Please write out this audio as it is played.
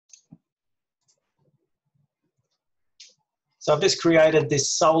So I've just created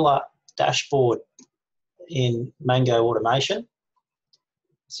this solar dashboard in Mango Automation.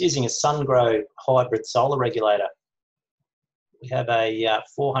 It's using a Sungrow hybrid solar regulator. We have a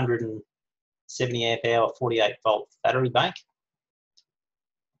 470 amp hour 48 volt battery bank,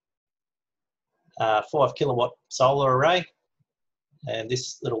 5 kilowatt solar array, and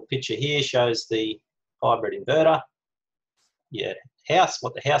this little picture here shows the hybrid inverter,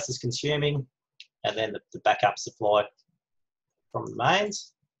 what the house is consuming, and then the backup supply from the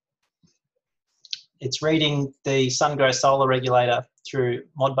mains. It's reading the Sungrow solar regulator through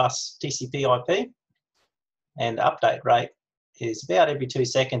Modbus TCP/IP, and the update rate is about every 2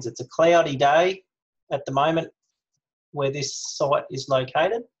 seconds. It's a cloudy day at the moment where this site is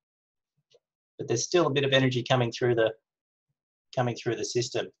located, but there's still a bit of energy coming through the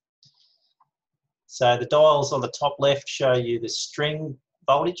system. So the dials on the top left show you the string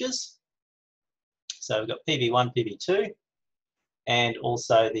voltages. So we've got PV1, PV2, and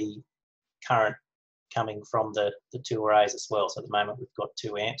also the current coming from the two arrays as well. So at the moment we've got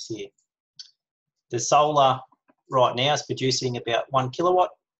 2 amps here. The solar right now is producing about 1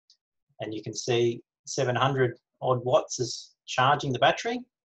 kilowatt, and you can see 700 odd watts is charging the battery,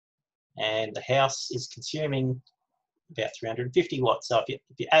 and the house is consuming about 350 watts. So if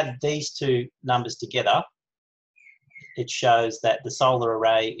you add these two numbers together, it shows that the solar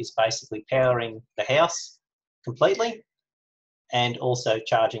array is basically powering the house completely and also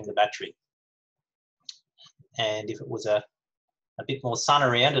charging the battery. And if it was a bit more sun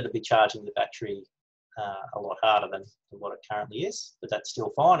around, it'd be charging the battery a lot harder than what it currently is, but that's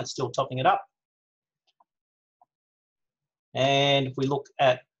still fine. It's still topping it up. And if we look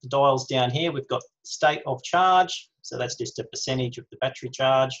at the dials down here, we've got state of charge. So that's just a percentage of the battery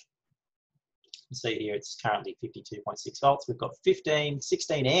charge. You can see here it's currently 52.6 volts. We've got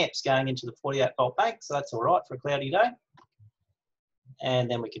 16 amps going into the 48 volt bank, so that's all right for a cloudy day. And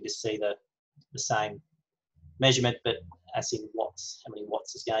then we can just see the same measurement, but as in watts, how many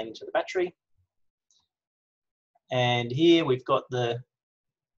watts is going into the battery. And here we've got the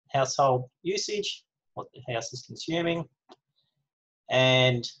household usage, what the house is consuming.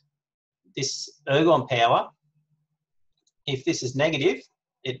 And this ergon power, if this is negative,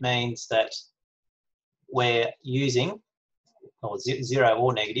 it means that we're using, or zero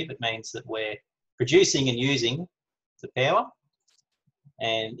or negative, it means that we're producing and using the power.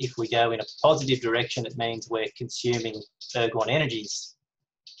 And if we go in a positive direction, it means we're consuming ergon energies,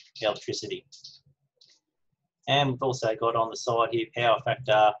 electricity. And we've also got on the side here power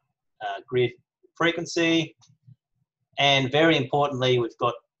factor, grid frequency, and very importantly, we've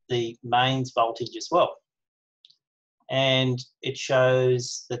got the mains voltage as well. And it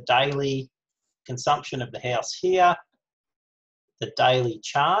shows the daily consumption of the house here, the daily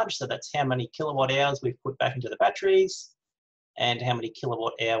charge, so that's how many kilowatt hours we've put back into the batteries, and how many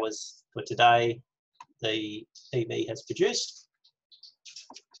kilowatt hours for today the PV has produced.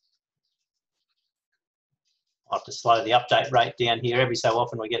 I'll have to slow the update rate down here. Every so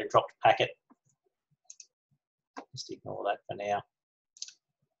often we get a dropped packet. Just ignore that for now.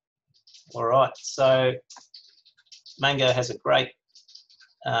 All right, so Mango has a great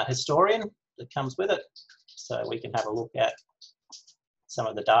historian that comes with it. So we can have a look at some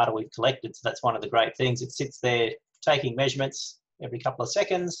of the data we've collected. So that's one of the great things. It sits there taking measurements every couple of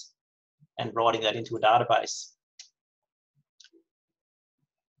seconds and writing that into a database.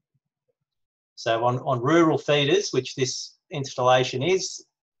 So on rural feeders, which this installation is,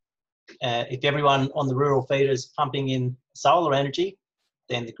 if everyone on the rural feeder is pumping in solar energy,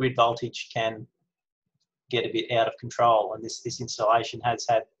 then the grid voltage can get a bit out of control. And this installation has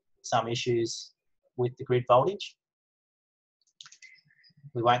had some issues with the grid voltage.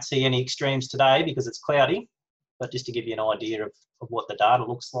 We won't see any extremes today because it's cloudy, but just to give you an idea of what the data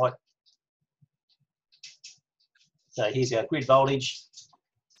looks like. So here's our grid voltage.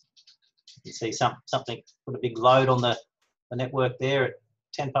 You can see something put a big load on the network there at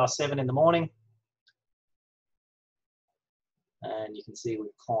 7:10 in the morning. And you can see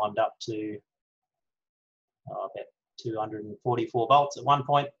we've climbed up to about 244 volts at one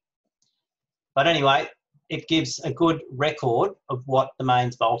point. But anyway, it gives a good record of what the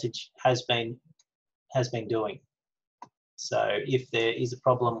mains voltage has been doing. So if there is a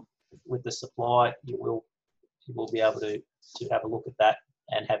problem with the supply, you will be able to have a look at that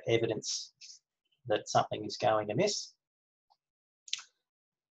and have evidence that something is going amiss.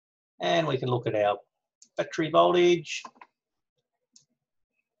 And we can look at our battery voltage.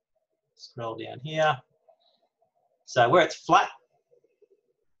 Scroll down here. So where it's flat,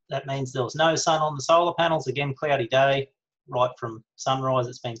 that means there was no sun on the solar panels. Again, cloudy day, right from sunrise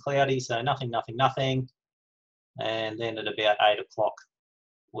it's been cloudy, so nothing, nothing, nothing. And then at about 8 o'clock,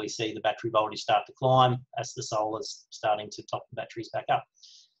 we see the battery voltage start to climb as the solar's starting to top the batteries back up.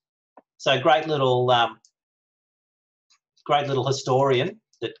 So great little historian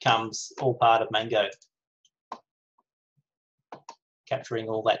that comes all part of Mango. Capturing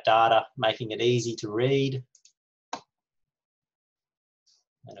all that data, making it easy to read.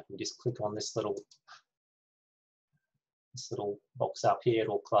 And if we just click on this little box up here,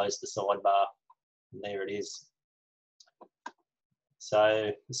 it'll close the sidebar. And there it is.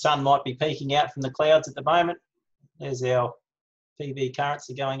 So the sun might be peeking out from the clouds at the moment. There's our PV currents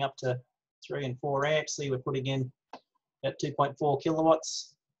are going up to 3 and 4 amps. See, we're putting in about 2.4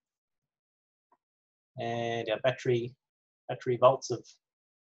 kilowatts. And our battery volts have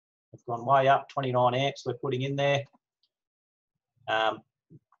gone way up, 29 amps we're putting in there.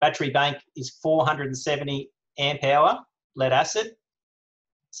 Battery bank is 470 amp hour lead acid.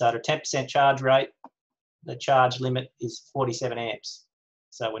 So at a 10% charge rate, the charge limit is 47 amps.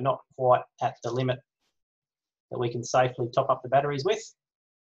 So we're not quite at the limit that we can safely top up the batteries with,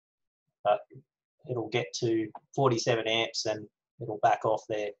 but it'll get to 47 amps and it'll back off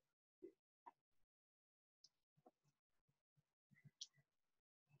there.